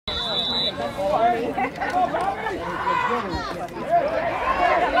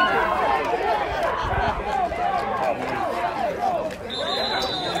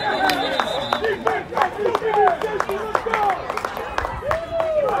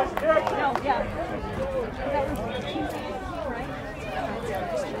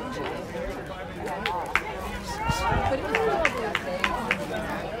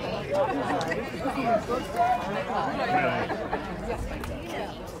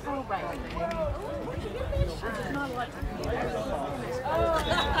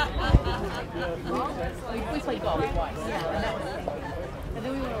We played golf twice. And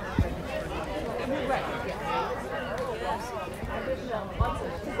then we went over. Right.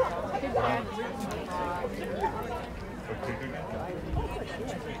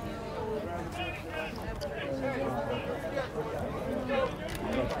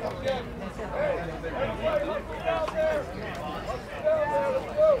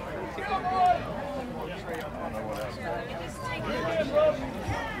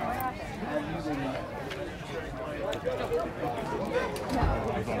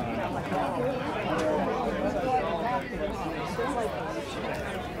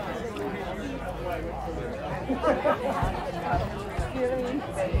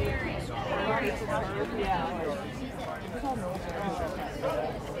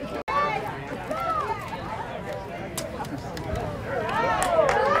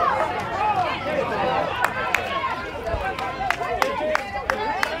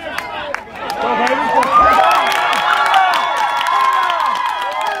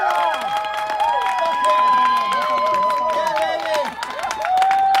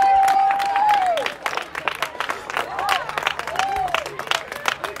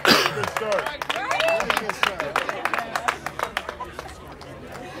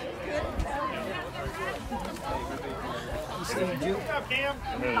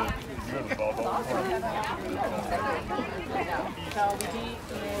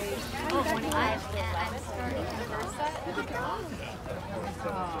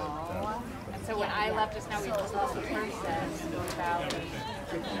 So when I left just now, we just lost the first set, Valley,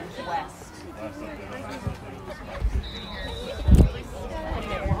 West.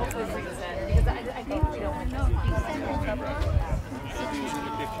 Okay, well hopefully it's like a set, because I think we don't want to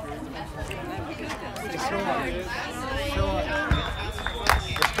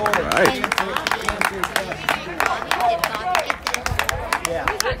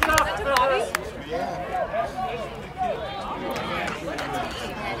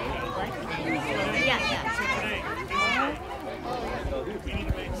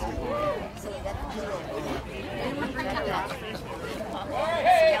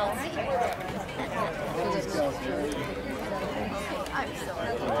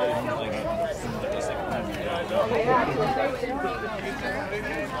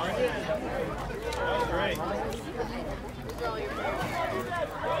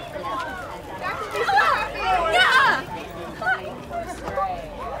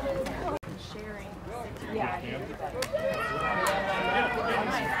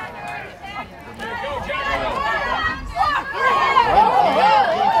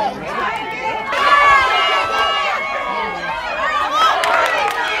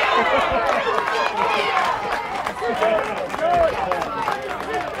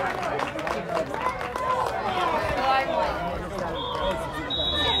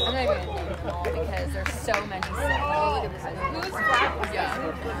because there's so many Who's black? Yeah.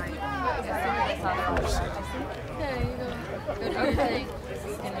 Good. Okay.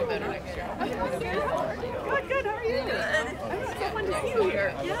 Good. How are you? Good. It's so fun to see you here.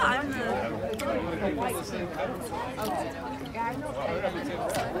 Yeah, I'm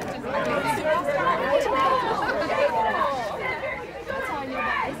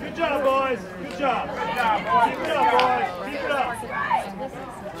Good job, boys. Good job. Good job, boys. Good job, boys. Keep it up.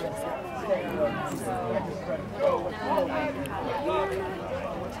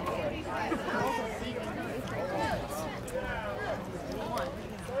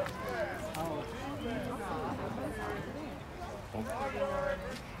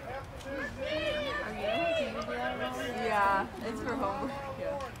 Yeah, it's for homework.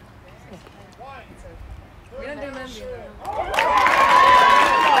 Yeah. We don't do Lindsay.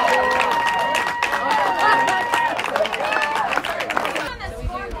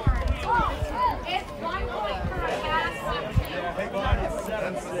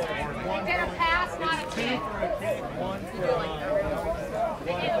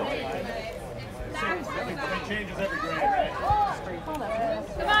 Changes every grade, right? Come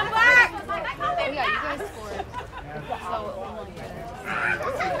on, Black! Oh, yeah, you guys scored. So,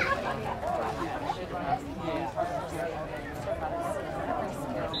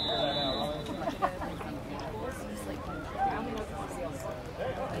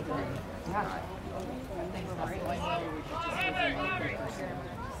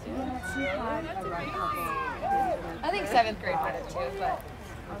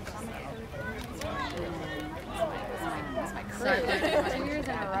 So 2 years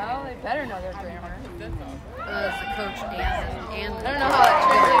in a row, they better know their grammar. As a coach and I don't know how that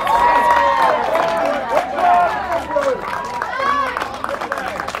translates.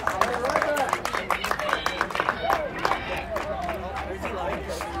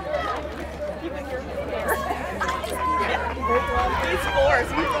 He scores.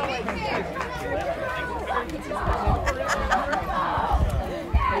 He's always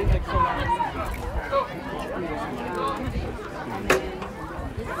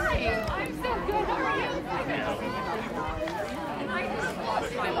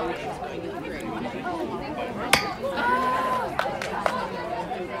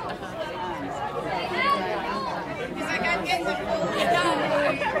he's like, I'm getting the full.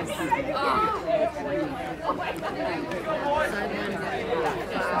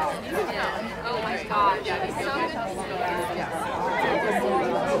 Oh my God, that is so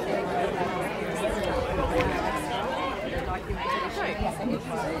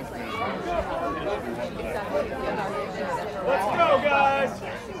Let's go, guys.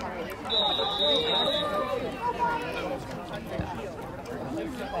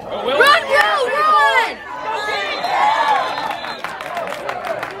 Run, go, run!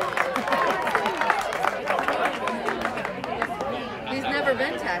 He's never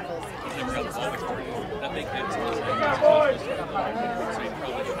been tackled.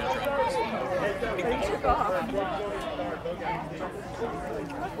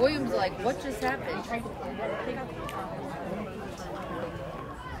 William's like, what just happened?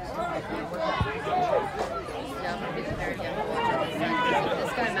 Yeah, I'm gonna be prepared again.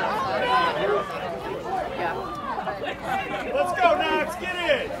 This guy mouths off. Yeah. Let's go, Knox. Get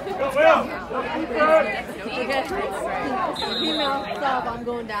in. Go, Will. He mouths off, I'm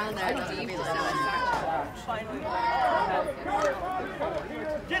going down there. It's gonna be like,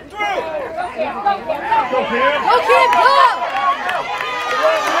 Get through. Go, Pierre. go, kid, go!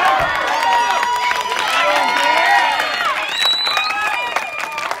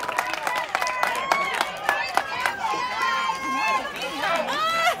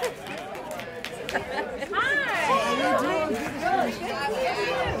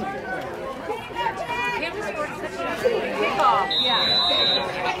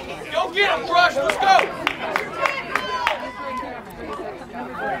 Go get him, Rush. Let's go.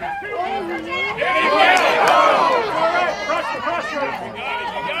 Pressure. You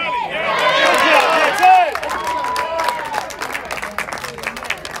got it.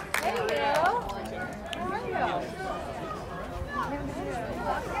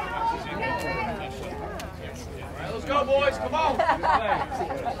 Let's go, boys. Come on. Wrap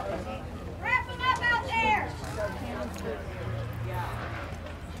them up out there!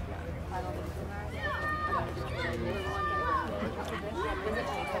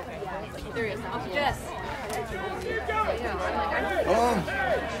 There he is. Oh, Jess. Hello.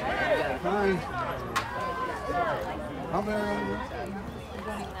 Hi. How many are you?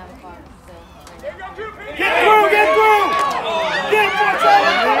 Get through. Get through. Get through.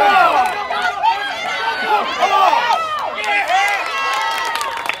 Come on. Come on.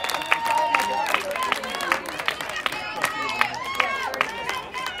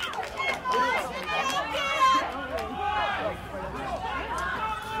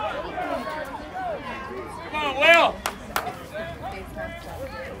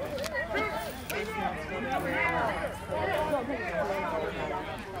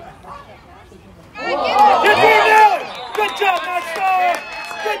 Good job, my son!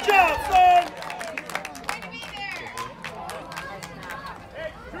 Good job, son!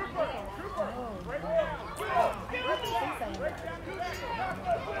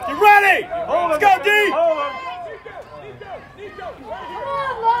 You ready? Let's go, D!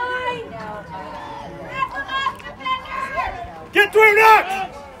 Get through, Knox!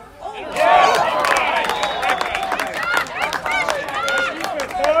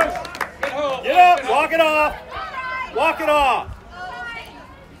 Get up, walk it off. Walk it off.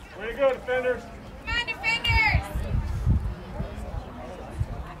 Way to go, defenders. Come on, defenders!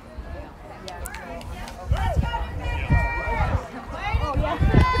 Let's go,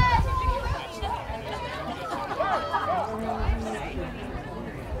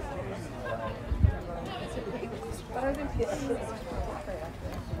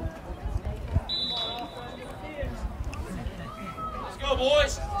 Let's go,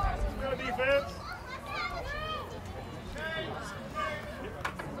 boys. Go, defense.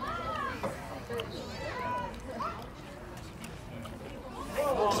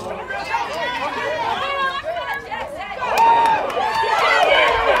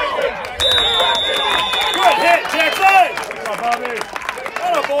 Good hit, Jackson! Come on, Bobby.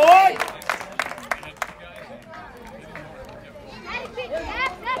 boy!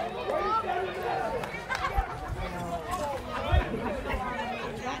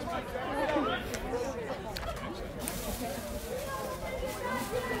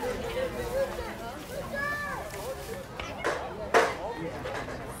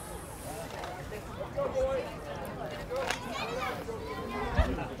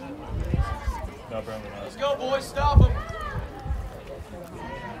 Let's go, boys. Stop him.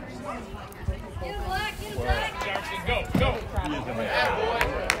 Get him black, get him black. Jackson, go, go. Yeah, boy.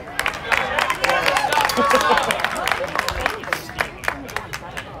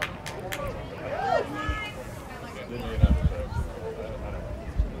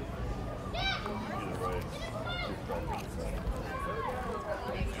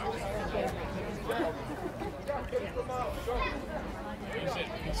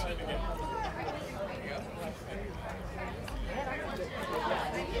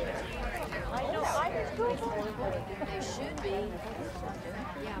 They should be.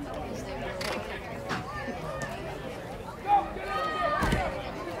 Yeah, because they were.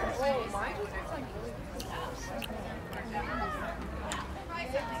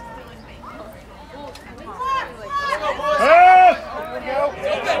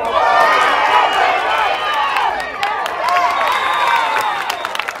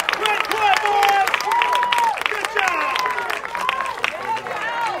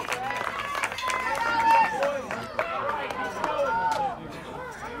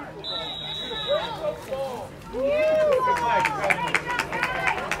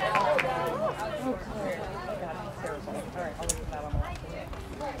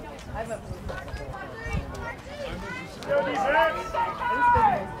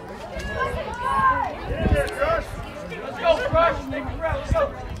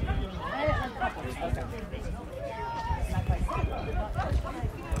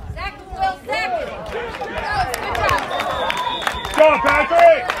 Go,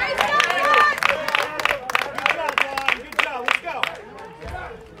 Patrick!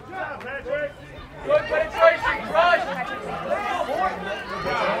 Good penetration, crush.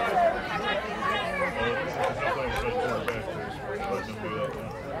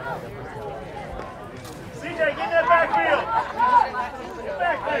 CJ, get that backfield! Get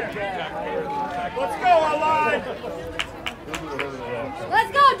back there! Let's go, Align!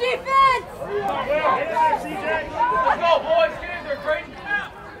 Let's go, defense! Well, get in there, CJ! Let's go, boys. Get in there, Creighton.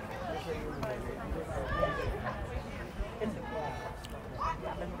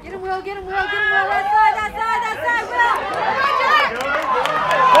 Get him, Will, get him, Will, get him, Will. That side, Will!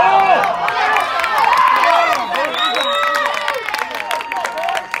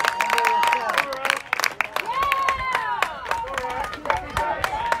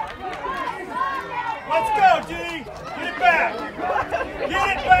 Let's go, D! Get it back! Get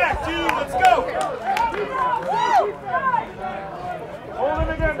it back, D! Let's go! Hold him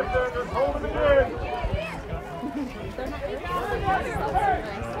again, defenders. Hold him again.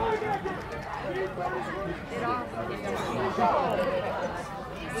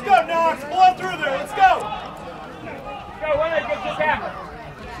 Let's go, Knox. Blow through there. Let's go. Go, when they get this happen.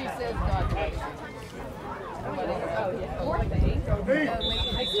 She says God bless. Oh, yeah. Or they. I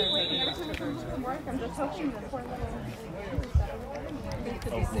keep waiting every time I come home from work. I'm just hoping the poor little. The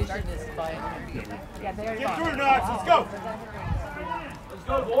decision is fine. Yeah, they are. Get through, Knox. Let's go. Let's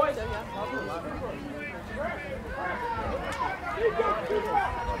go, boys.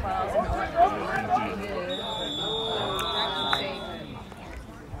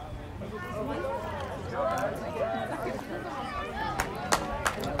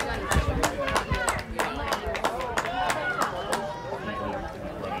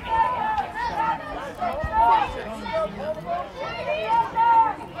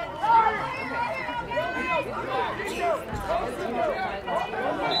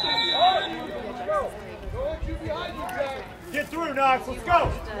 Get through, Knox. Let's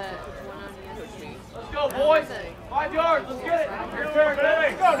go. Let's go, boys. 5 yards. Let's get it. Your turn, baby.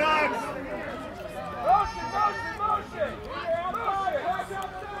 Let's go, Knox. Motion.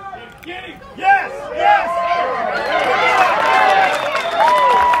 Get him. Yes. Yes.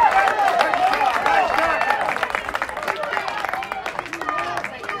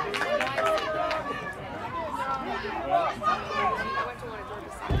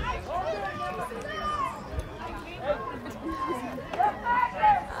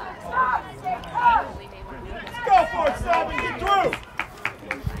 Go for it, Simon. Get through.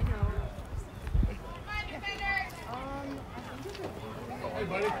 Hey,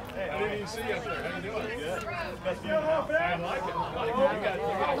 buddy. Hey, I didn't even see you up there. How you doing? Good. Best deal, huh, I like it. I like it.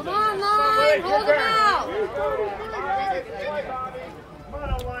 You got Come on, line! Hold him out! Come on,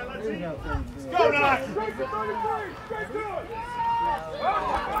 Go, Knox!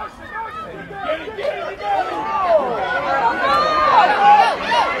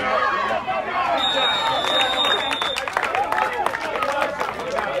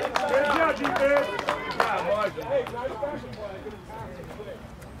 Good job, defense.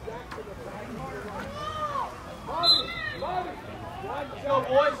 Let's go,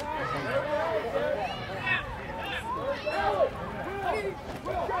 boys.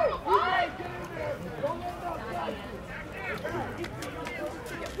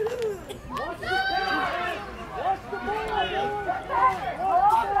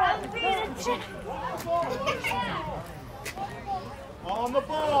 On the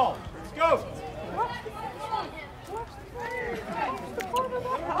ball. Let's go.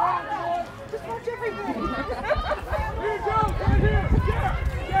 Just watch everything. Here you go. Right here.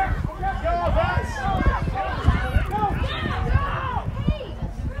 Yeah. Go, offense.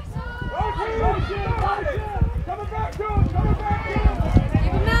 Coming back to him.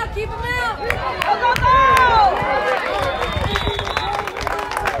 Keep him out, keep him out. Go, go, go!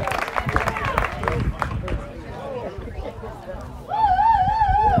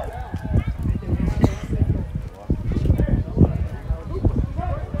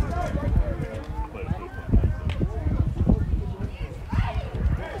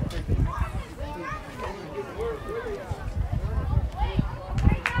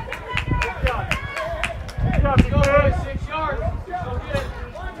 Let's go, boys. 6 yards. Go get it.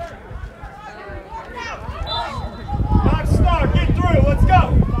 Knox, start. Get through. Let's go.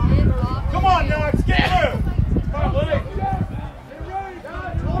 Come on, Knox. Get through. Come on, Liddy.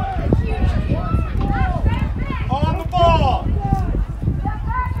 On the ball.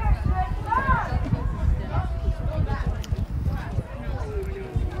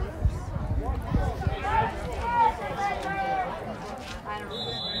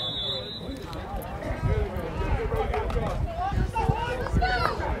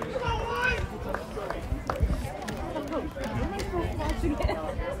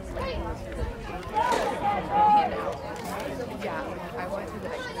 Yeah, I went to the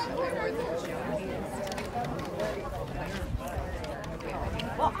where the Shawnee is.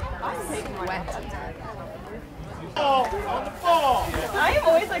 Wet. Ball. On the ball. I am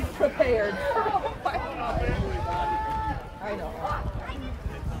always like prepared. I know.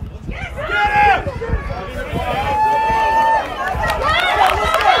 Get him!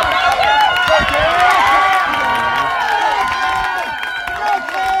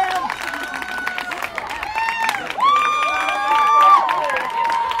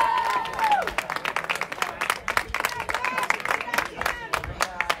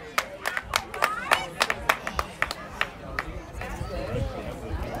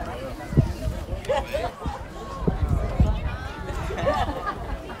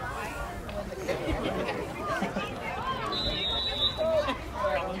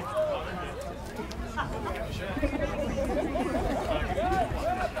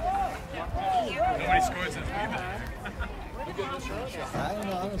 Nobody scores since we've been here. I don't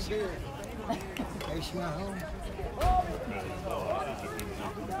know. I don't see her. Maybe she's not home.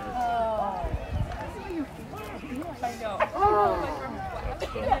 I know.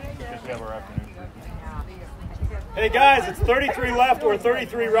 Hey guys, it's 33 left or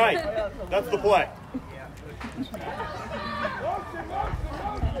 33 right. That's the play.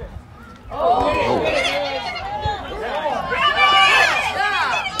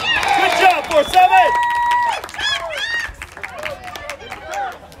 Good job, 4-7.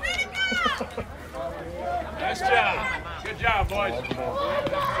 Nice job. Good job, boys.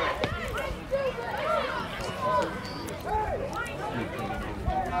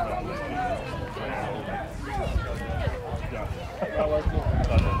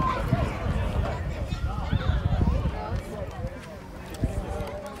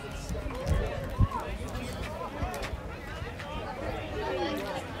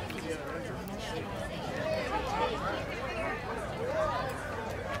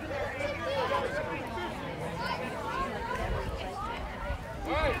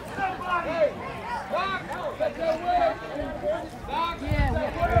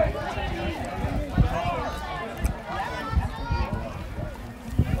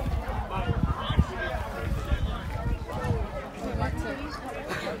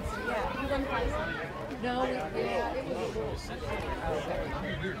 No, it was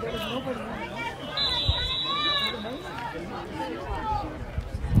there was nobody.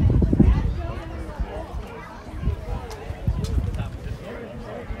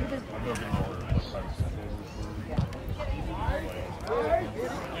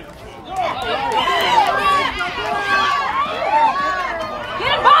 Get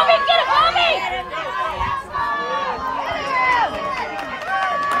him, Bobby,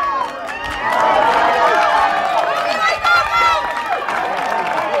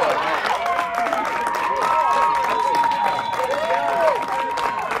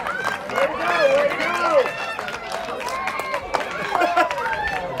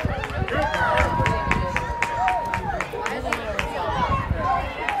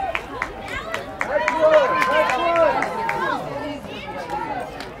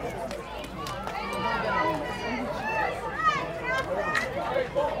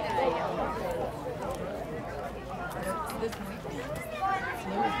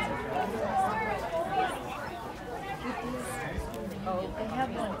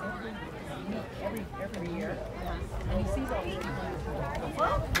 every year, and he sees all these people.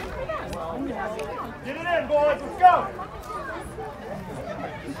 Get it in, boys. Let's go.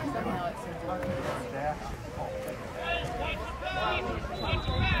 Somehow it's so hard.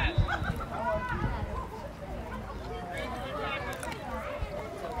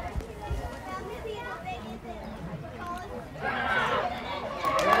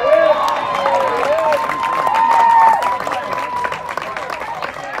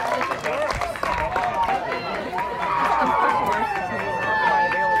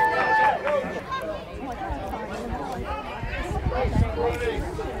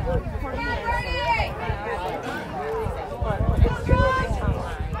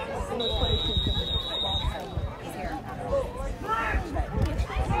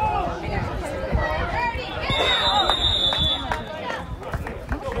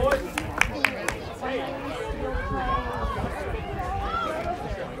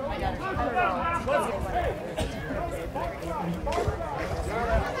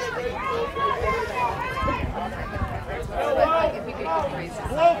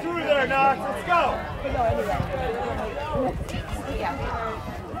 Blow through there, Knox. Let's go.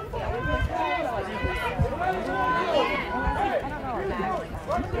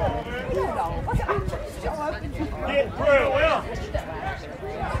 Get through, Will.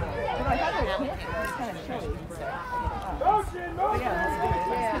 Go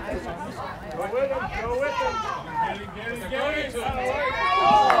with him. Go with him. Get it.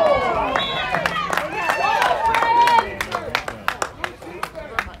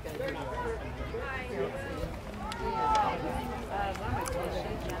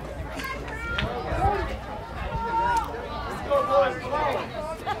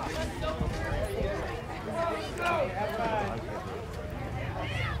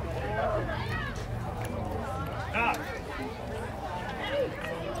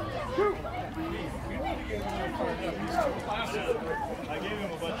 I gave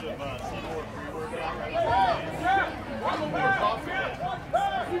him a bunch of C4 pre-workout.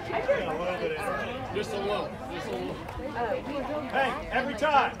 Just a little. Hey, every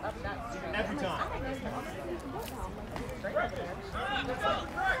time. Every time.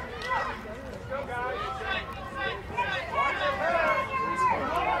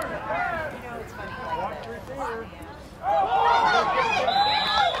 Watch your receiver.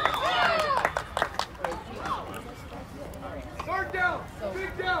 Third down.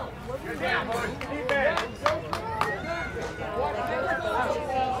 Big down. Good down, boys. Defense.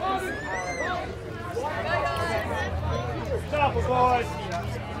 Stop it, boys.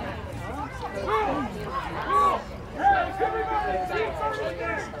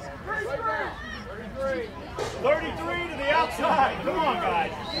 33 to the outside. Come on,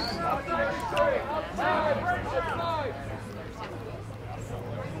 guys.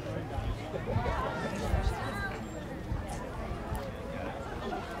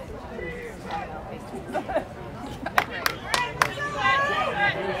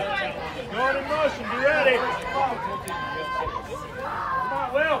 Going in motion. Be ready. Come on,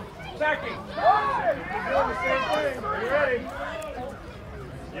 Will. Second. You're doing the same thing. Be ready.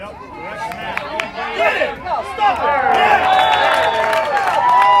 Yep. Direction that. Get it. Stop it.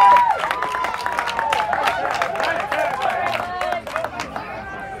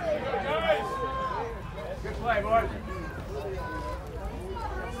 Good play, boys.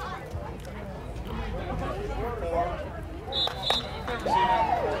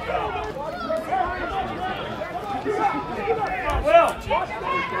 Will!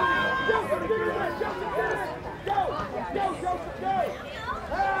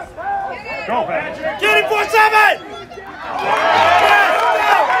 Go, Patrick! Get him for 7! Yes!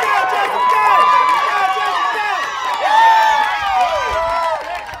 Go! Go, Jason! Go! Go, Jason! Go!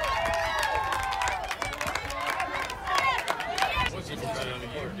 What's he better than a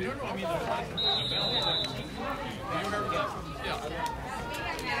year, dude? I mean,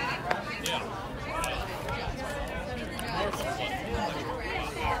 yeah.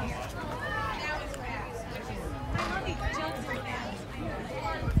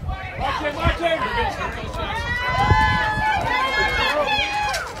 Watch him!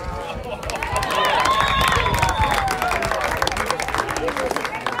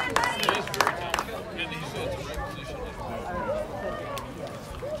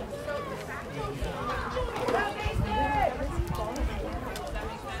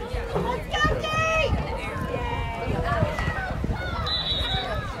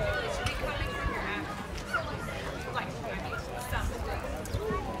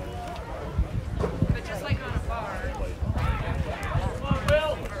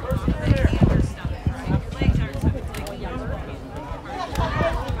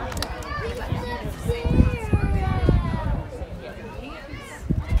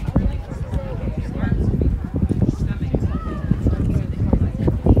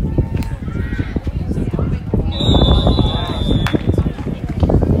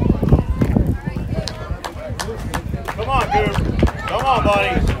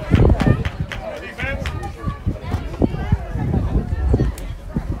 buddy. Defense.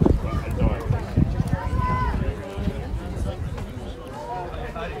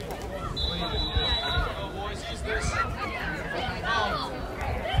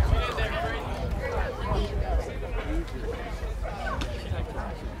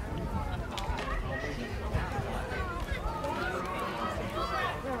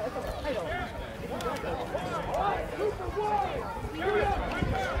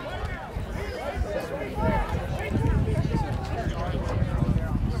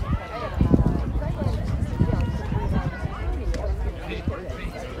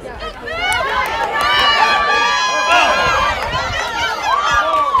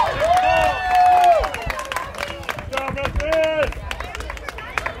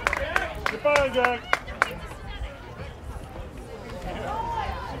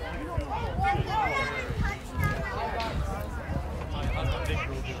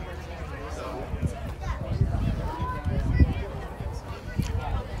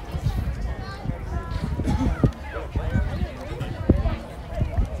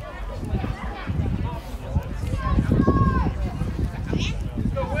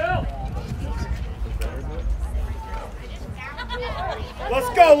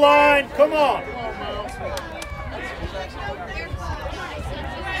 Let's go, line. Come on.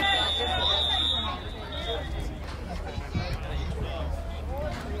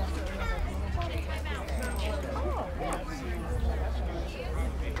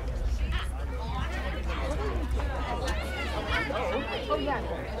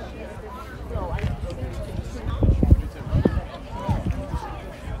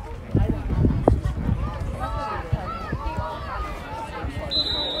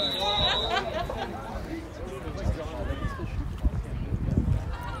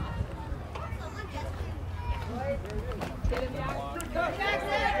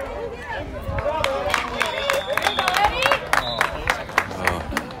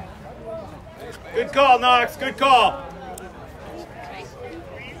 Good call, Knox. Good call.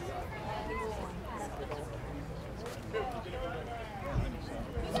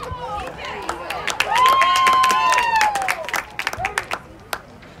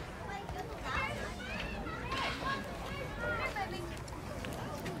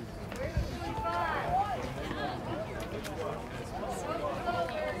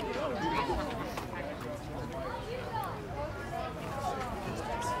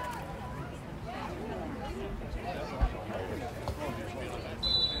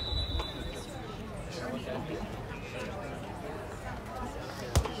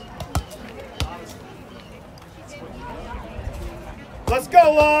 Let's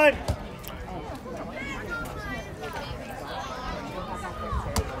go, line.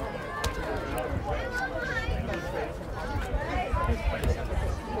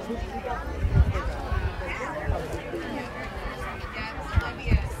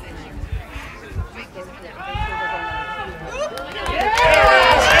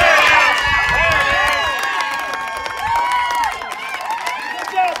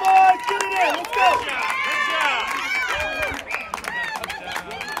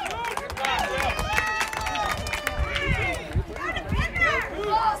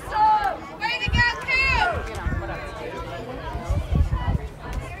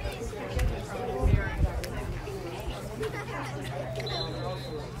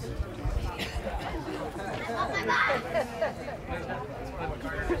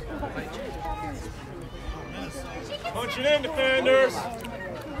 Punching in, defenders.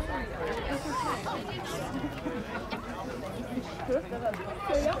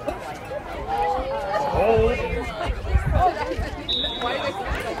 Hold.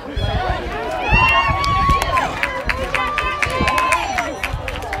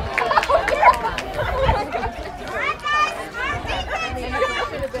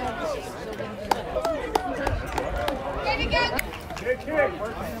 Good kick.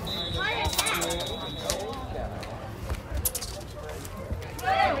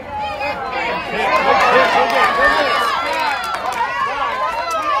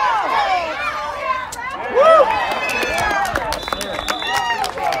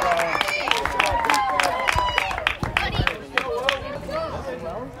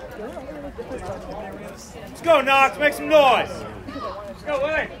 Let's go, Knox. Make some noise. Let's go,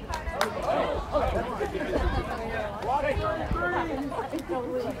 Willie.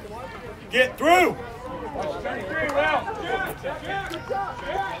 Get through. 33, well.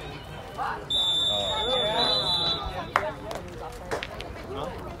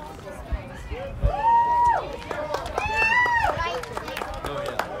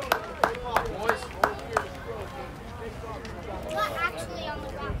 Actually,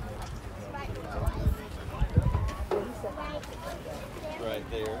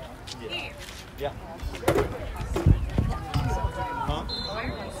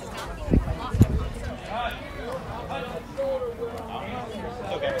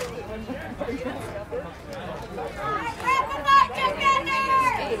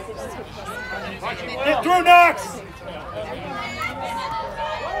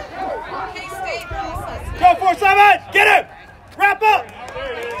 7! Get him! Wrap up!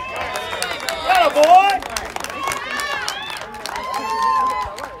 Got a boy!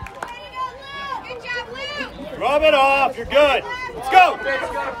 Rub it off. You're good. Let's go. Bitch,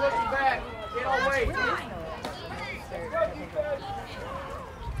 you gotta push him back. Get on weight.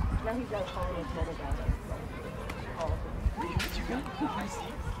 Now he's got to follow his mother back.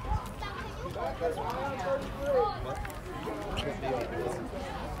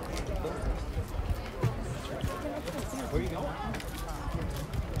 Where you going?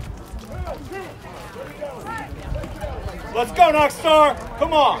 Let's go, Knockstar.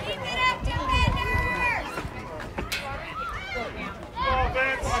 Come on.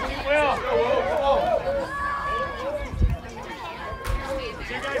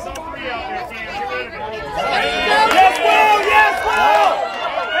 Yes, Will! Yes, Will!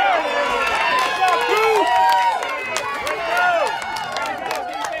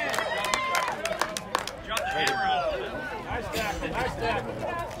 Nice tackle, nice tackle.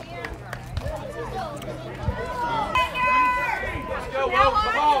 Let's go, Will.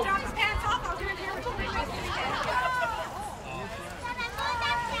 Come on.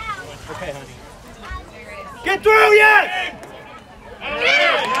 Okay, honey. Get through, yes!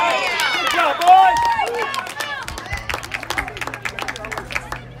 Good job, boys!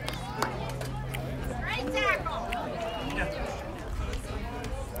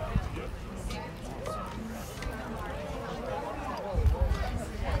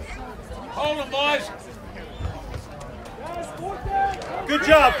 Hold them, boys. Good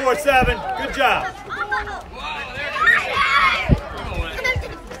job, 4-7. Good job.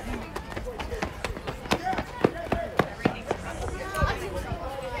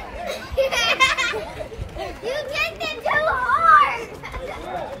 You kicked it too hard!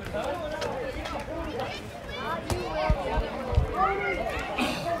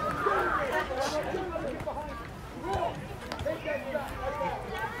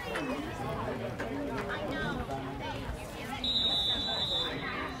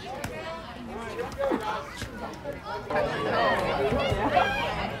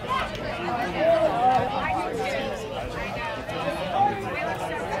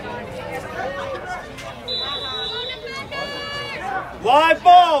 Live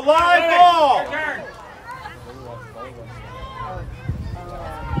ball, live ball.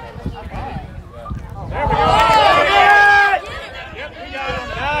 There we go. Yep, we got him.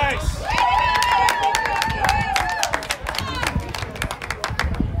 Nice.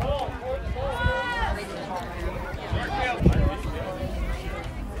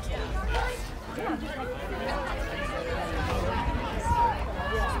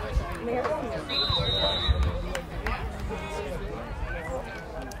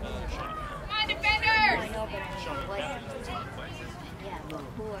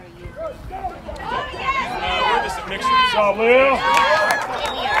 Good job, Lil.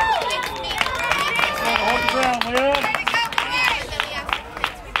 Hold the ground, Lil.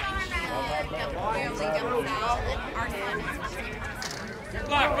 Good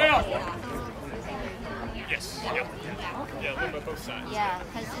luck, Will. Yes. Yep. Yeah, look at both sides. Yeah,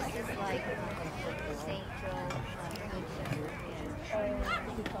 because this is like St. Joe.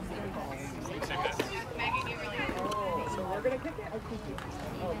 So we're going to kick it? I think you.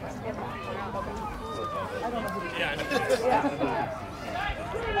 I don't know who to Yeah, I know.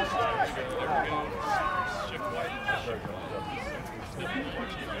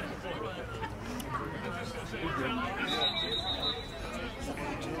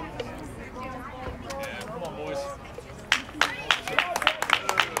 Come on, boys.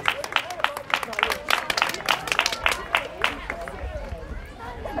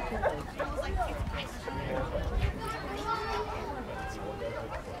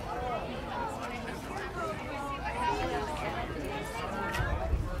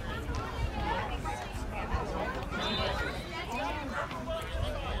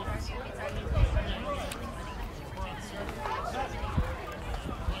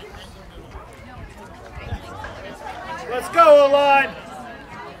 Let's go, O-line.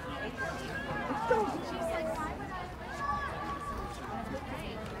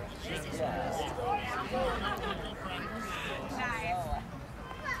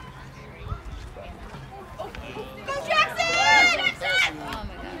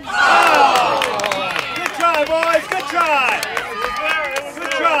 Good try, boys. Good try.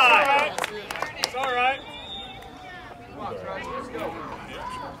 Good try. It's all right. Come on, Trey. Let's go.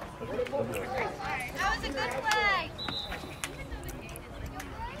 That was a good play.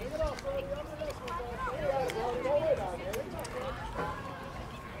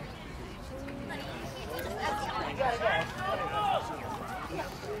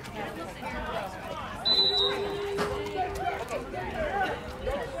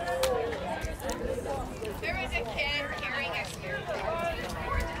 There is a kid carrying a spear.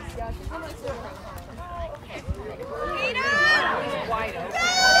 Wide open.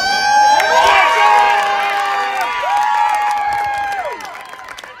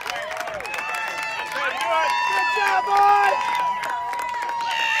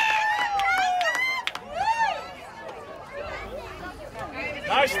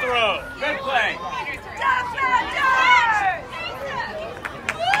 Nice throw. Good play.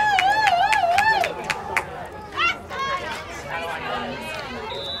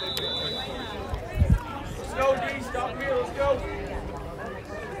 Let's go, D. Stop here. Let's go.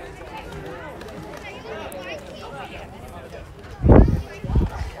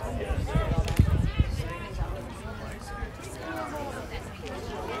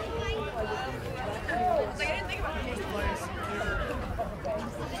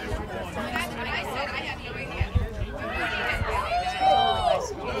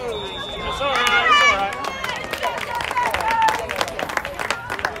 It's all right. It's all right.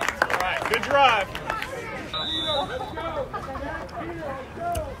 All right. Good drive.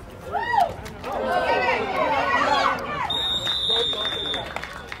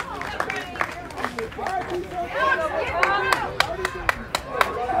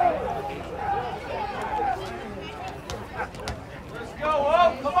 Let's go. Oh,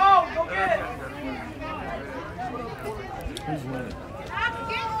 come on. Go get it. Who's winning?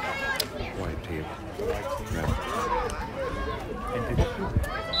 White team.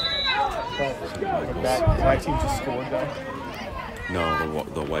 That white team just scored though? No,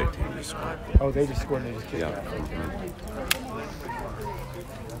 the white team just scored. Oh, they just scored and they just kicked Yeah. out.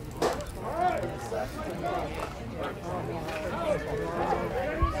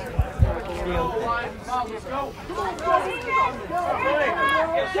 Let's go.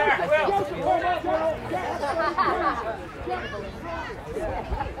 Get there.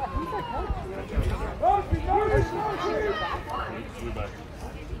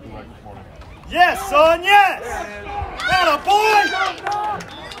 Yes, son, yes! Atta boy!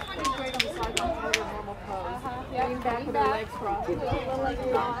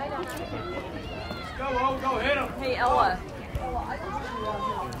 Let's go. Oh, go hit him. Hey, Ella.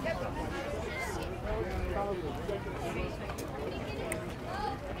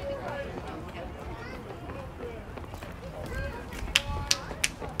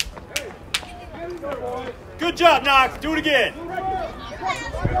 Good job, Knox. Do it again. Good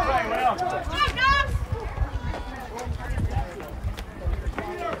play, Will.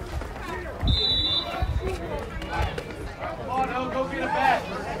 Come on, El, go get it back.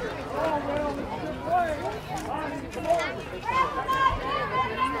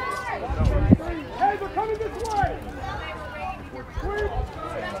 Hey, they're coming this way.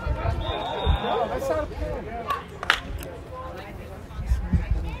 No, that's not a pen.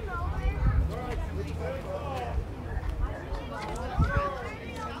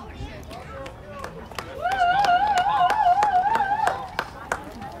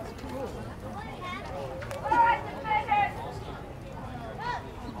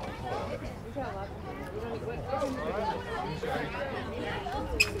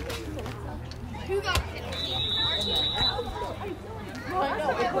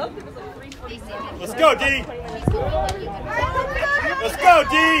 Let's go, D. Let's go,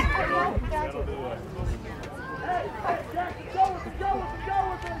 D.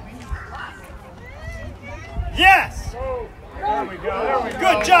 Yes. There we go. There we go.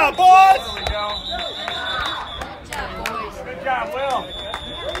 Good job, boys. There we go. Good job, Will.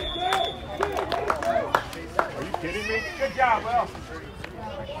 Are you kidding me? Good job, Will.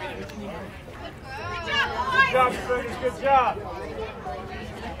 Good job, Springers. Good job.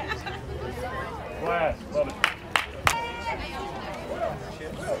 Class, love it.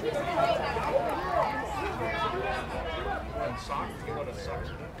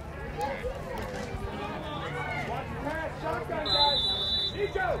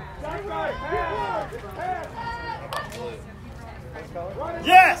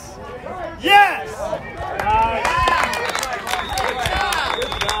 Yes! Yes! Nice.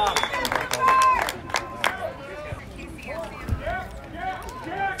 Good job.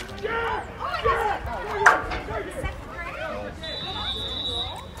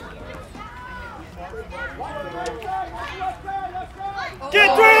 Get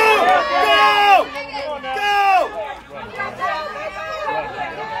through! Go! Go!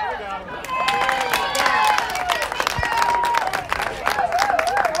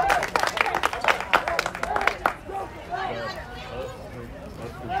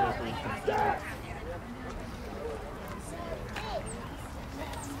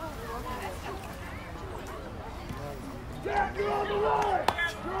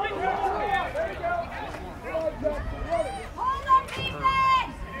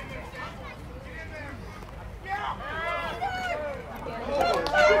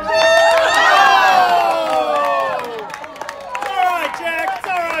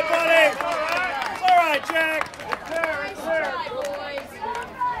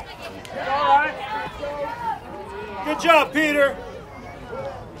 Good job, Peter.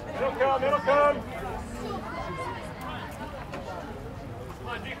 It'll come, it'll come. Come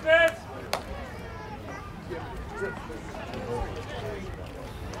on, defense.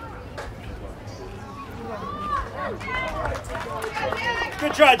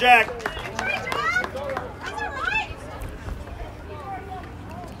 Good try, Jack.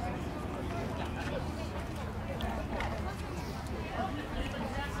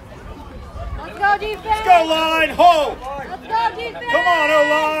 Let's go, defense. Let's go, line. Hold. Let's go, defense. Come on,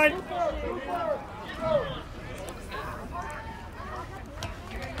 O-line.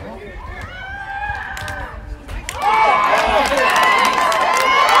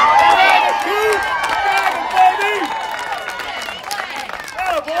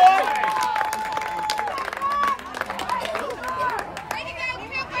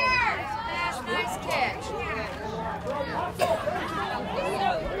 Nice catch.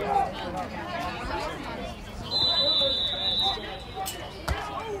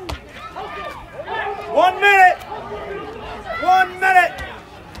 1 minute. 1 minute.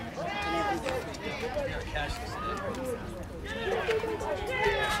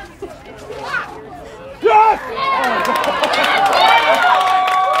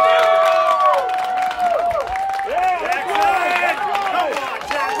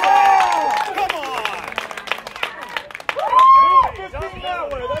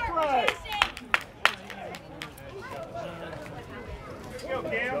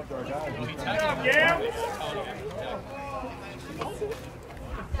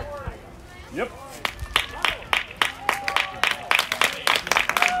 Yep.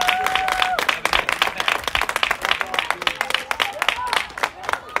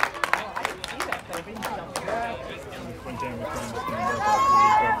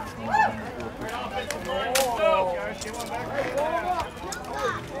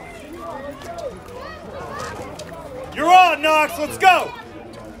 You're on, Knox. Let's go.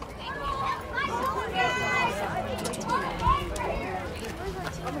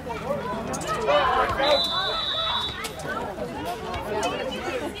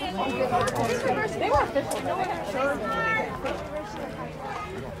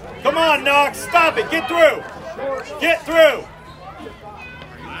 Come on, Knox. Stop it. Get through. Get through.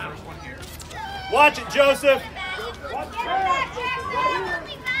 Watch it, Joseph.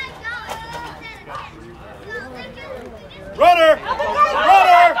 Runner.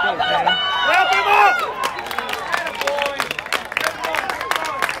 Runner. Wrap him up.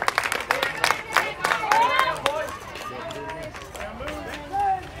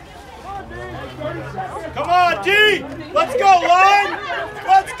 Come on, D! Let's go, line!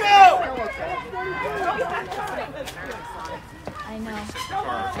 Let's go! I know. I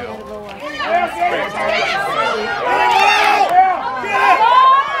gotta go watch.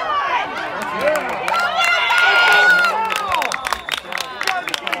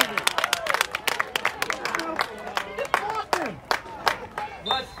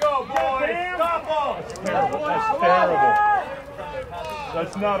 Let's go, boys! Stop them! That's terrible.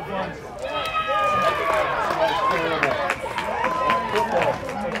 That's not a blind. That's terrible.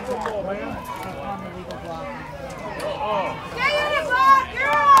 Football, man. Oh. Get in the block!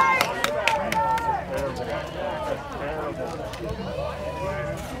 You're right! Terrible. That's terrible.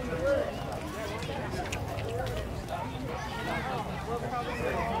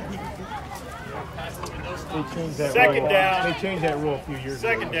 They changed that Second rule. down. They changed that rule a few years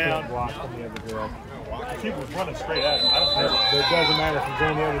ago. Second down. Block from the other direction. He was running straight at him. I don't know. It doesn't matter if he's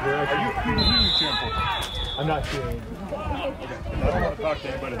going the other direction. Who are you cheering for? I'm not cheering. I don't want to talk to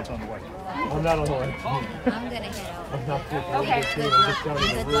anybody that's on the white. I'm not on the right team. I'm gonna head out. I'm not cheering for Okay. either team. I'm just telling you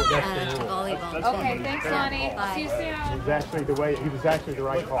the rule. That's the rule. Volleyball. Okay, thanks, Shawnee. See you soon. He was actually the way. He was actually the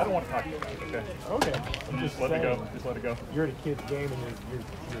right call. I don't want to talk to you. Okay. Okay. Just let it go. Just let it go. You're at a kid's game and you're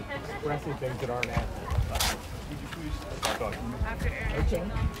expressing things that aren't accurate. Would you please stop talking to me? After Aaron. Okay.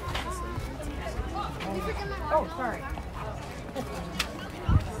 Oh, sorry.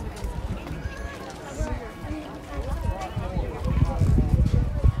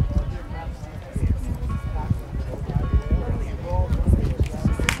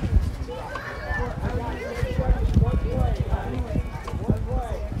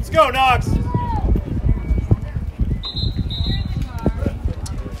 Let's go, Knox.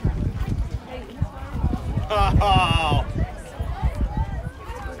 Oh.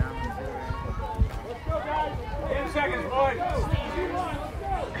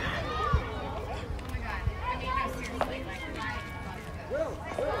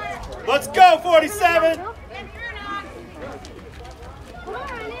 Let's go, 47. Back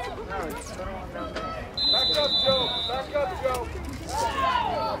up, Joe. Back up, Joe.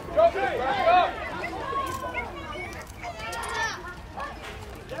 Back up.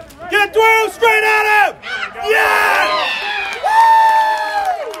 Get through, straight at him! Yeah!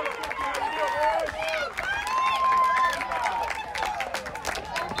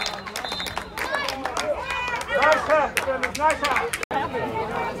 Nice half, defenders. Nice half.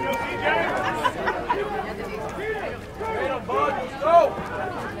 Let's go.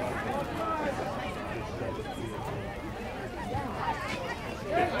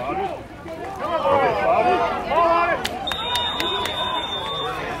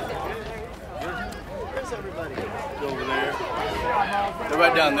 Over there. They're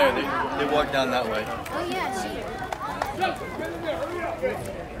right down there. They walk down that way. Oh, yeah, see.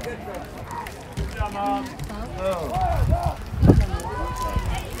 Good job, Mom.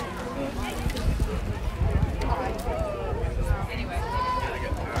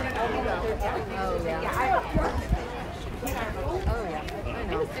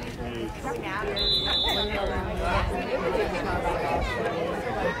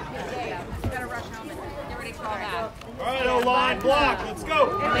 All right, O-line, block. Let's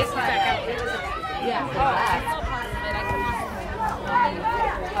go.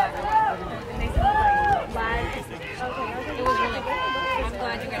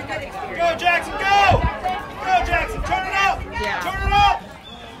 Go, Jackson, go! Go, Jackson, turn it up! Turn it up!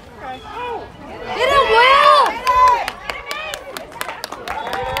 Get him, Will!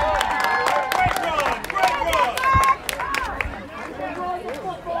 Great run, great run!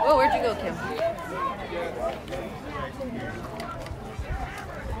 Oh, where'd you go, Kim?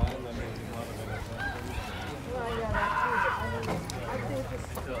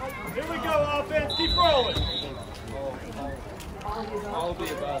 Here we go, offense, keep rolling. All the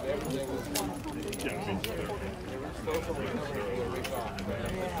above, everything was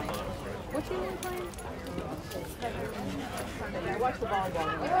What's your name playing? Watch the volleyball.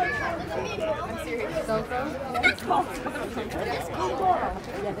 I'm serious. JoCo? It's called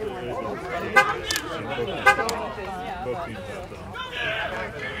yeah, they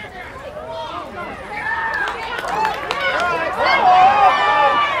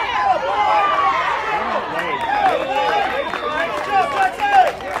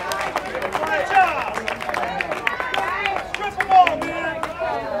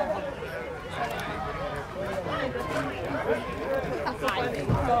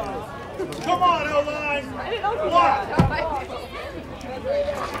Come on, O-line! Block!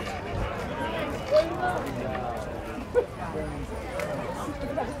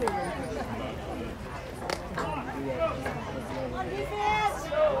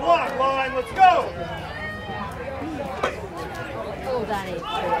 Block line, let's go! Oh, that ain't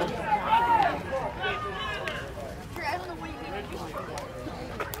true.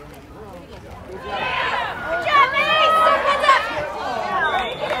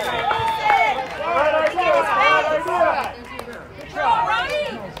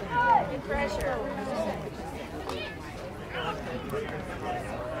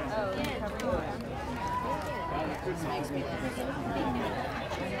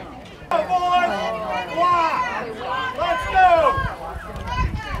 Go, boys! Block! Let's go!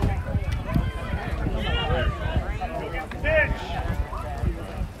 Pitch!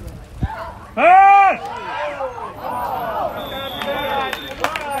 Hey!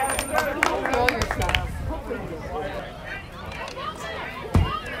 Roll yourself.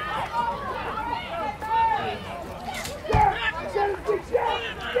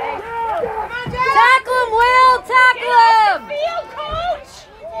 Tackle him, Will! Tackle him! Field coach!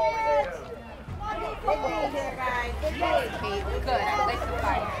 Good. I like the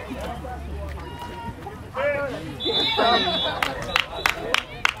fire.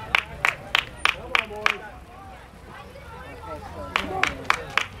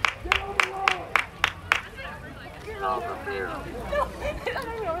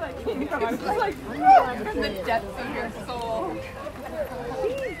 From the depths of your soul.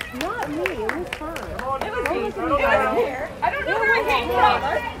 Not me, it was her. It was me. I don't know where it came from.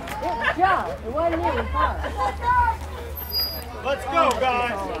 Yeah, it wasn't me, it was her. Let's go,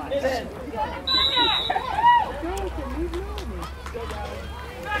 guys!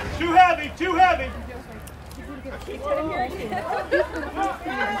 Too heavy, too heavy!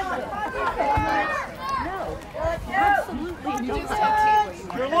 No, absolutely not.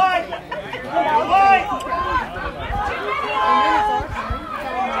 You're light! You're light!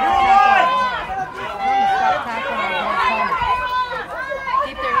 You're light!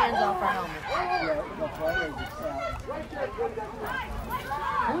 Keep their hands off our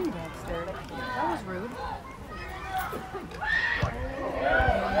helmets.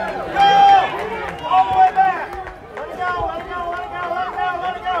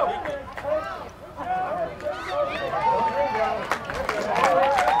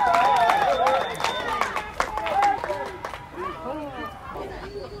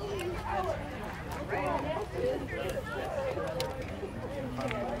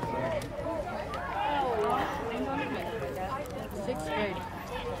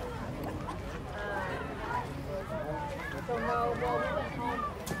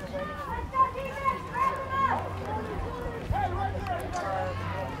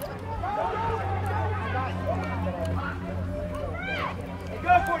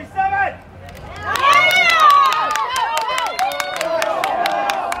 47!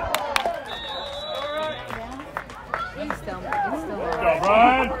 He's still Go,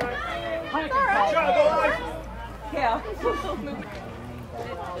 Brian! Good job, boys! Yeah.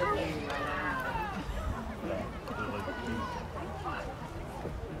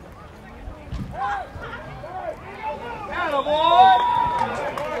 Atta boy!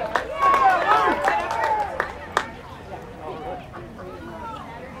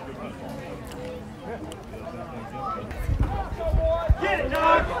 Get it,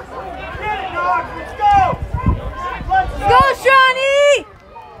 Knox! Get it, Knox! Let's go! Let's Go, Shawnee!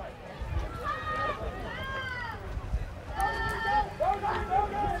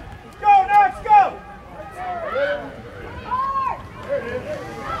 Go, Knox, go!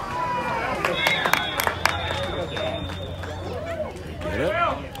 Get it?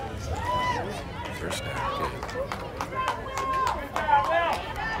 First down.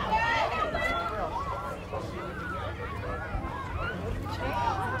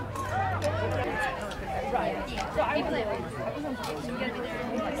 Get it.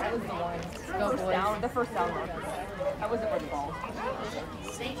 Go boys. Down, the first down. I wasn't with the ball.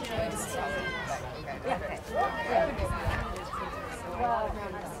 Yeah. Okay. Well,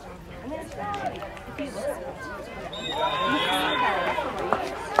 and then it's if he looks.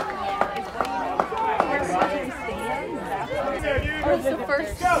 Oh, it's the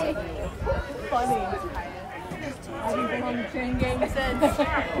first. Funny. I haven't been on the train game since.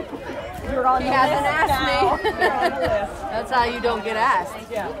 You're on He the hasn't list asked now. me. You're on the list. That's how you don't get asked.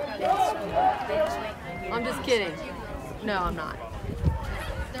 Yeah. I'm just kidding. No, I'm not.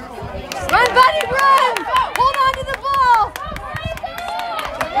 Run, buddy, run! Hold on to the ball!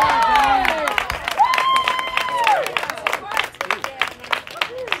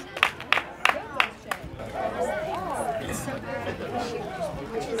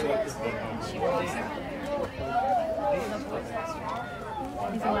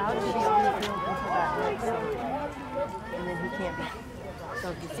 He's allowed to be on the field until that break, so, and then he can't be. So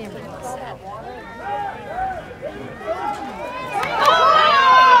if you see him, he's sad.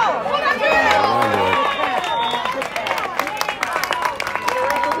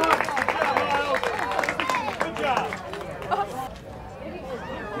 Good job.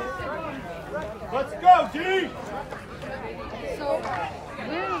 Let's go, D! So,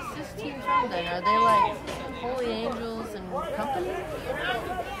 where is this team from then? Are they like Holy Angels and company?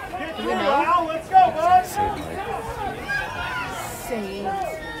 Get Do through, we know? Al. Let's go, bud! St.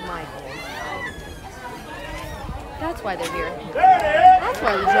 Michael's. That's why they're here. There it is! That's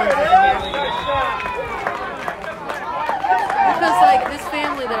why the Joneses are here. Because like this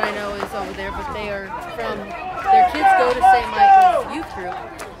family that I know is over there, but they are from, their kids go to St. Michael's youth group,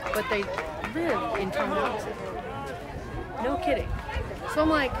 but they live in Townsend. No kidding. So I'm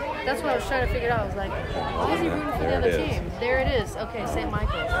like, that's what I was trying to figure out. I was like, why is he rooting for the other team? There it is. Okay, St.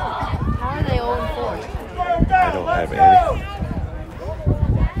 Michael's. How are they 0-4? I don't have any.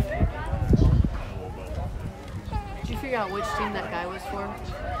 Did you figure out which team that guy was for?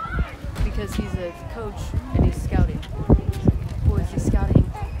 Because he's a coach and he's scouting. Or is he scouting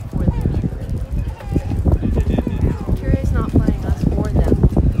for them? Curie's not playing us or them.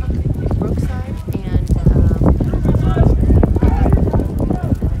 Brookside and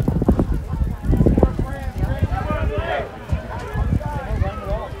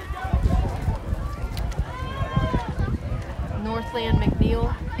Northland,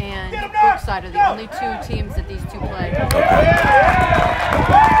 McNeil, and Brookside are the only two teams that these two play.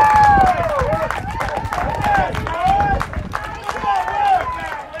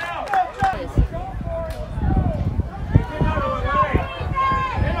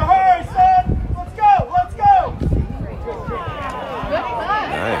 In a hurry, son! Let's go! Let's go!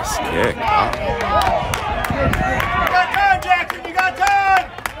 Nice kick. You got time, Jackson! You got time!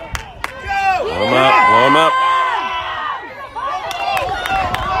 Go! Blow him up. Blow him up.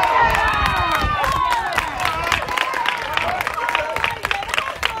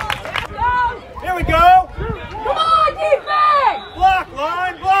 Here we go! Come on, defense! Block,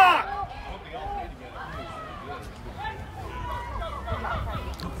 line, block!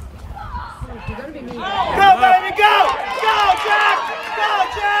 Go, baby, go! Go, Jack! Go,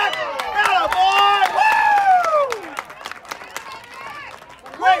 Jack! Atta boy! Woo!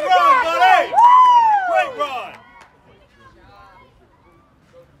 Great run, buddy! Great run!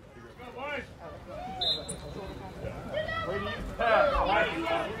 Way to use the pass. I like it.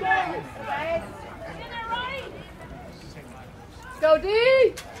 Go, D!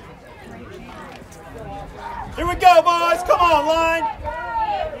 Here we go, boys! Come on, line!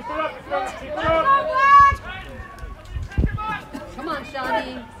 Keep it up, keep it up! Come on,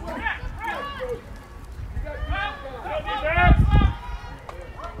 Shawnee.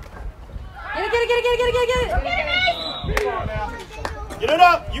 Get it. Get it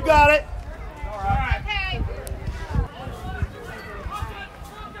up. You got it.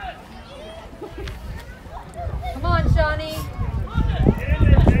 Come on, Shawnee.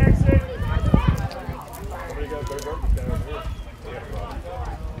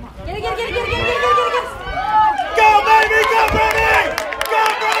 Get it. Go, baby. Go, Brody. Go,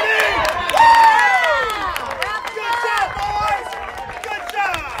 Brody. Good job, boys. Good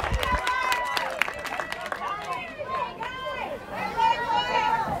job.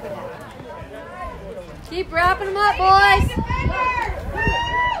 Keep wrapping them up, boys.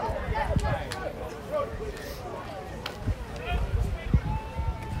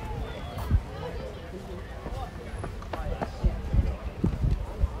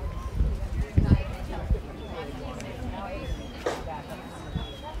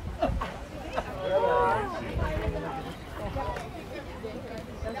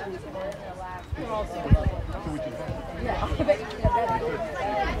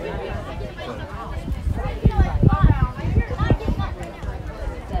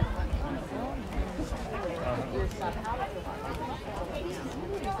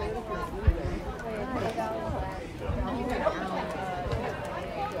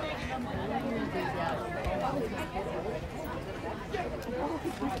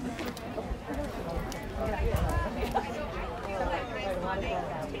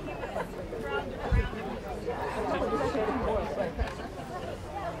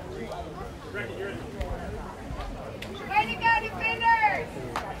 Way to go, defenders!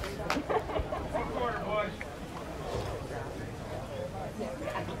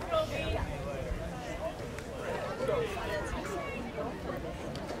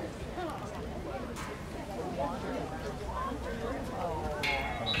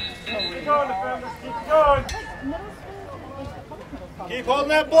 Keep going, defenders. Keep going. Keep holding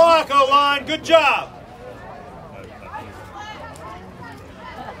that block, O-line. Good job.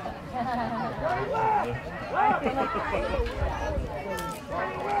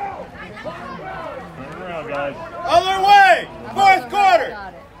 Turn around, guys. Other way. Fourth quarter.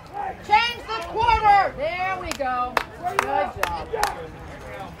 Change the quarter! There we go. Good job.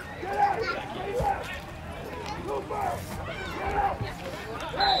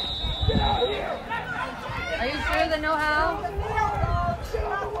 Are you sure they know how?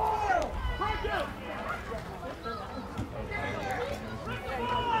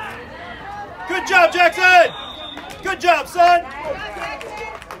 Good job, Jackson. Good job, son.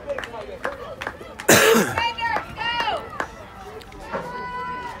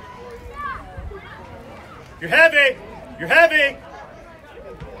 You're heavy. You're heavy.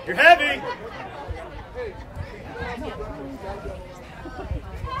 You're heavy.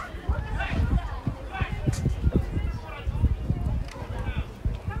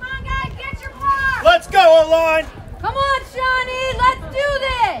 Come on, guys, get your block! Let's go, O-line. Come on, Shawnee, let's do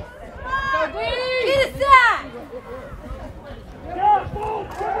this! Get a sack!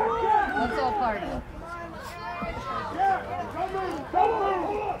 That's all part of it.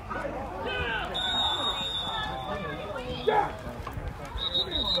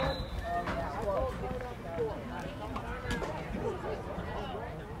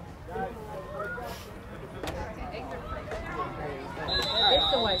 It's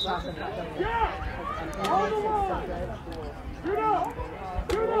the white sauce.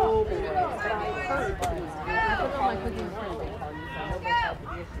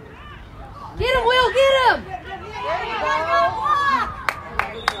 Get him, Will, get him!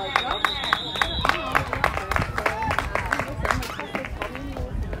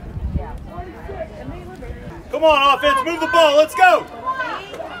 Come on, offense. Move the ball. Let's go.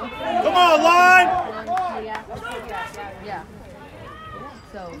 Come on, line. Yeah.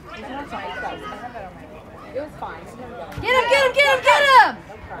 So, It was fine. get him!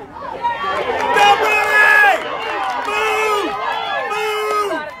 Go, Brody! Move!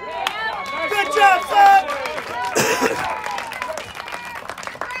 Move! Good job, son!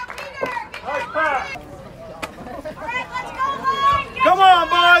 Nice pass. Come on,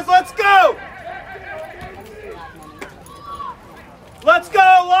 boys, let's go! Let's go,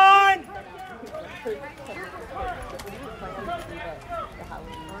 line!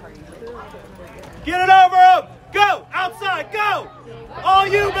 Get it over him! Go! Outside, go! All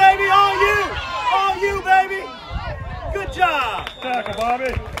you, baby, all you! All you, baby! Good job! Tackle, Bobby.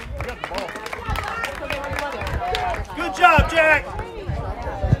 You got the ball. Good job, Jack!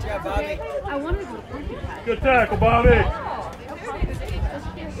 Good job, Bobby. I wanted to go to Porky Pie. Good tackle, Bobby.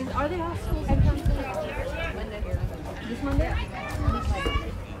 Are they all schools? This Monday?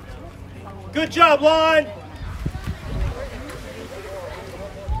 Good job, line.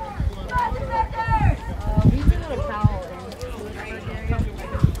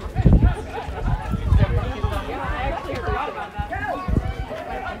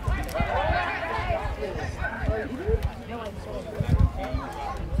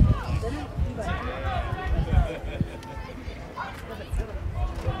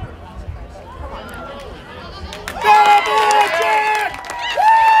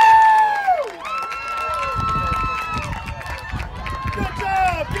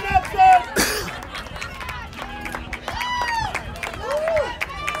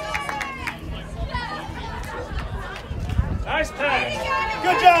 Nice pass.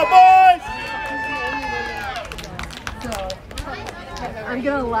 Good job, boys. I'm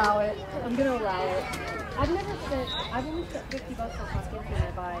gonna allow it. I'm gonna allow it. I've only spent $50 on pumpkins when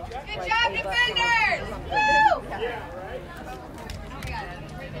I buy like $8 defenders! or something.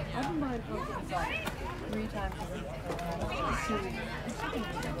 I've been buying pumpkins like 3 times a week.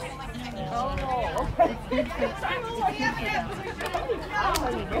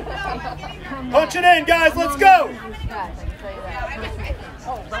 Punch it in, guys. Let's go.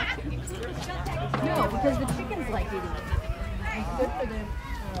 No, because the chickens like eating it. It's good for them.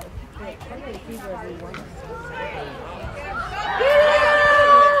 They feed every one.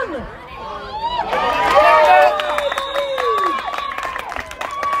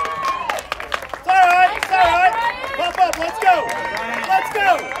 It's all right. It's all right. Pop up. Let's go. Let's go.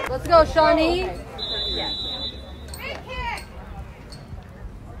 Let's go, Shawnee.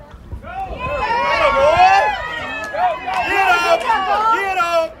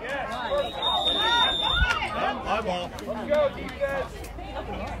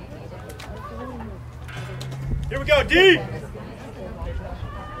 Here we go, D.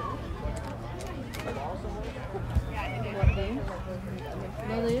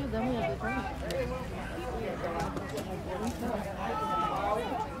 No, they do. Then we have the tournament.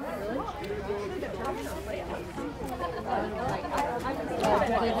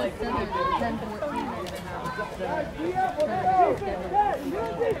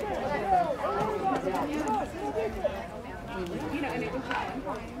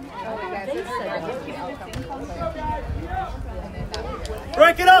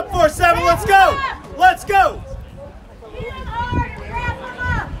 Break it up, 4-7. Let's go. Let's go.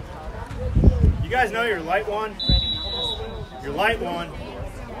 You guys know your light one? Your light one.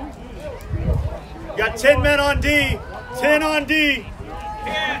 You got 10 men on D. 10 on D.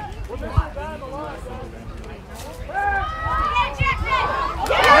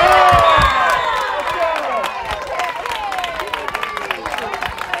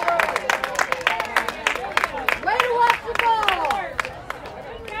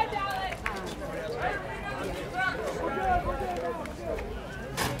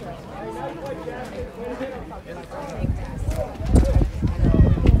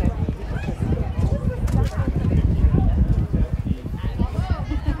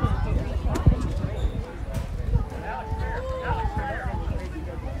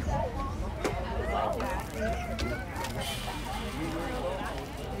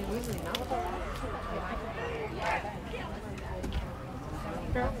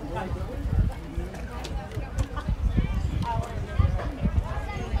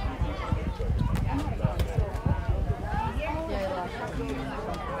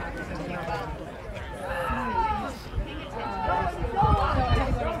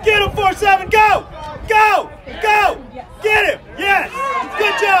 Get him, 4-7, go! Go! Go! Get him! Yes!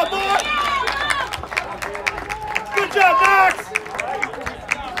 Good job, boy! Good job, Knox!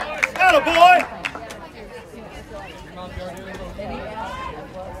 Atta boy!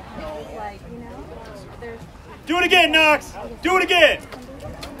 Do it again, Knox! Do it again!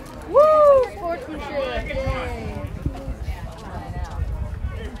 Woo! Sportsmanship! Yay!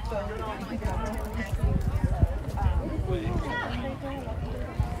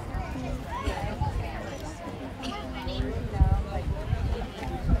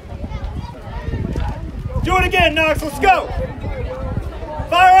 Do it again, Knox. Let's go.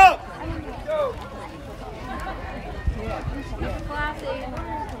 Fire up.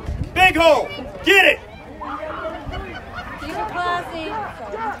 Big hole. Get it. Keep it classy.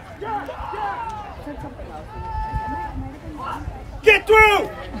 Get through.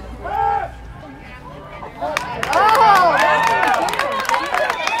 Oh!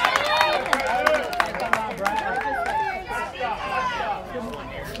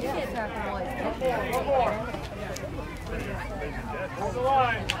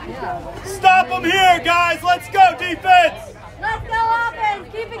 Stop them here, guys. Let's go, defense. Let's go offense.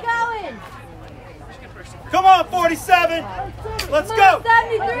 Keep it going. Come on, 47. Let's go.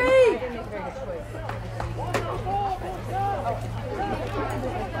 73.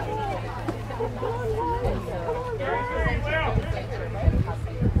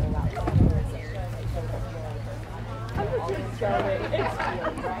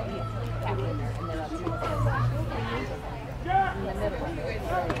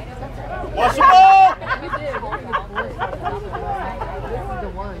 Watch the ball.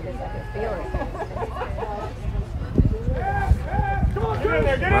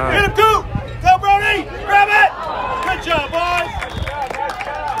 Get him, Coop. Go, Brody. Grab it. Good job, boys.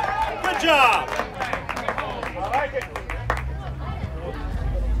 Good job. I like it.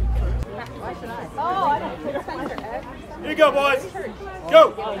 Here you go, boys.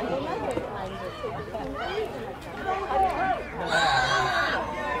 Go.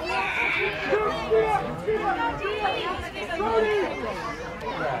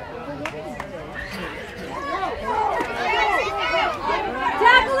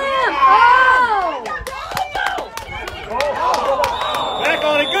 Tackle him! Oh! Back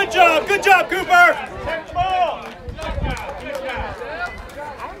on it. Good job, Cooper.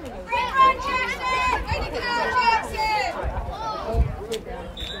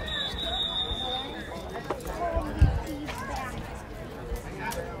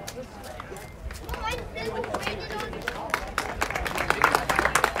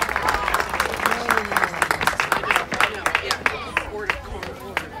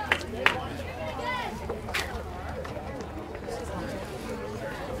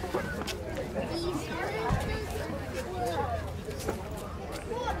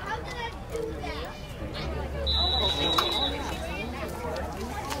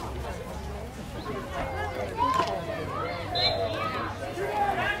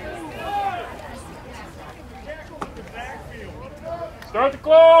 Start the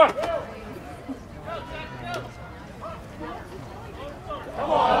clock! Get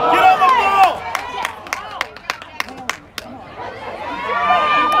on the ball!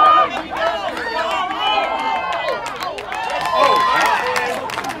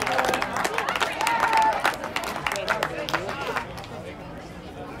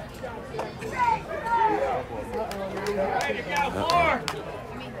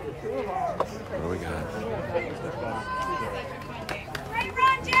 What do we got?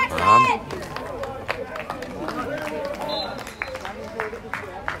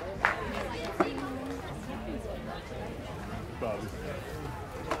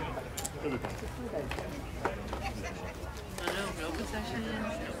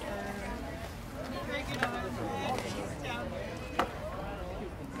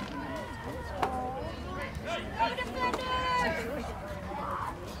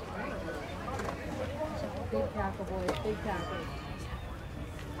 Big tackle, boys. Big tackle.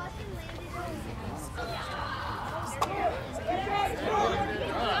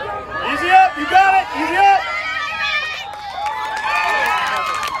 Easy up, you got it, easy up.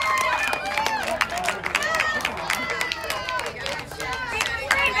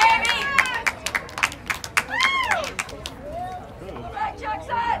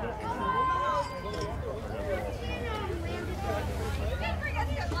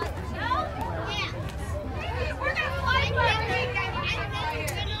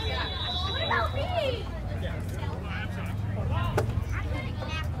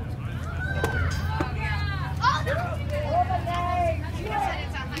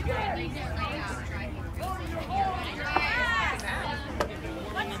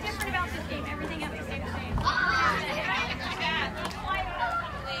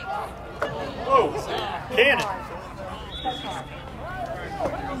 Oh, cannon.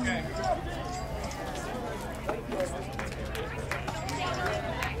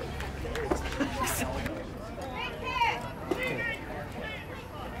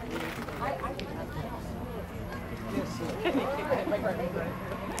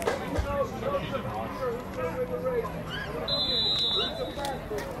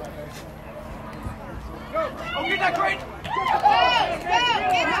 Oh, get that crate!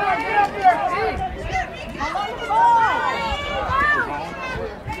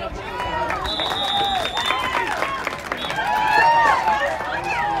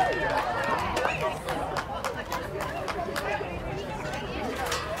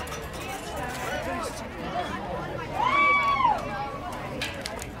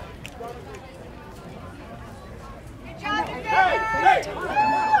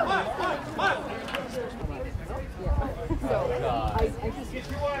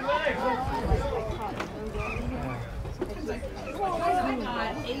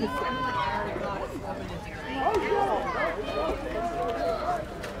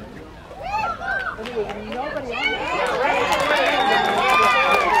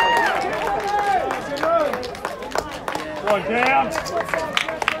 One down.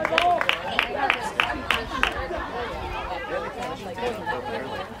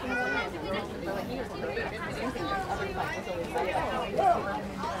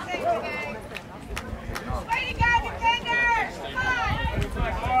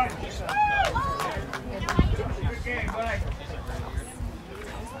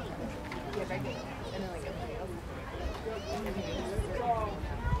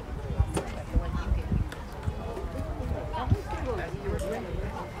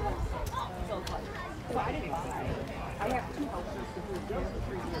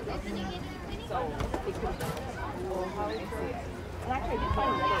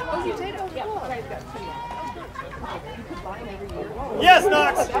 Yes,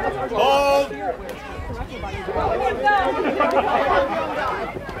 Knox. Hold.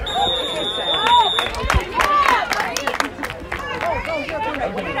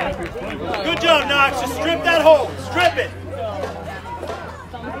 Good job, Knox. Just strip that hole. Strip it.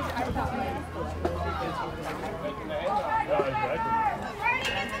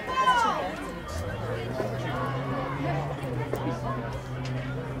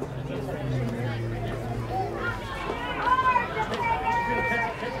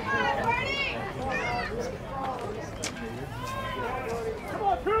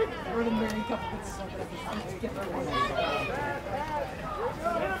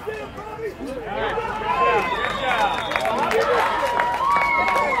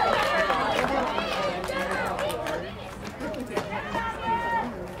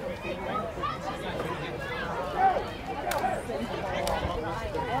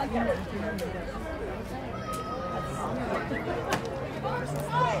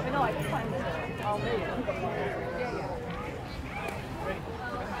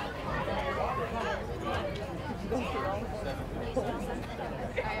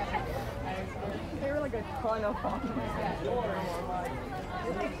 They were like a ton of fun.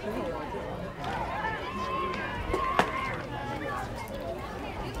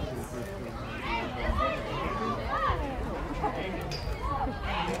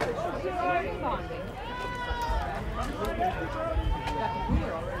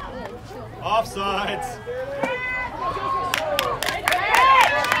 Offsides.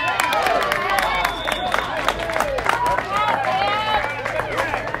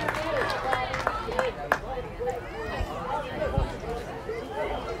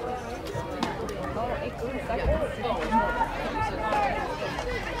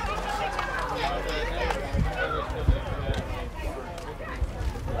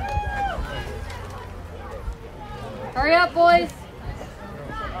 Hurry up, boys.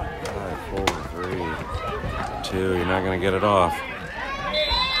 5, 4, 3, 2. You're not going to get it off.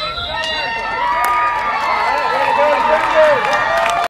 Go,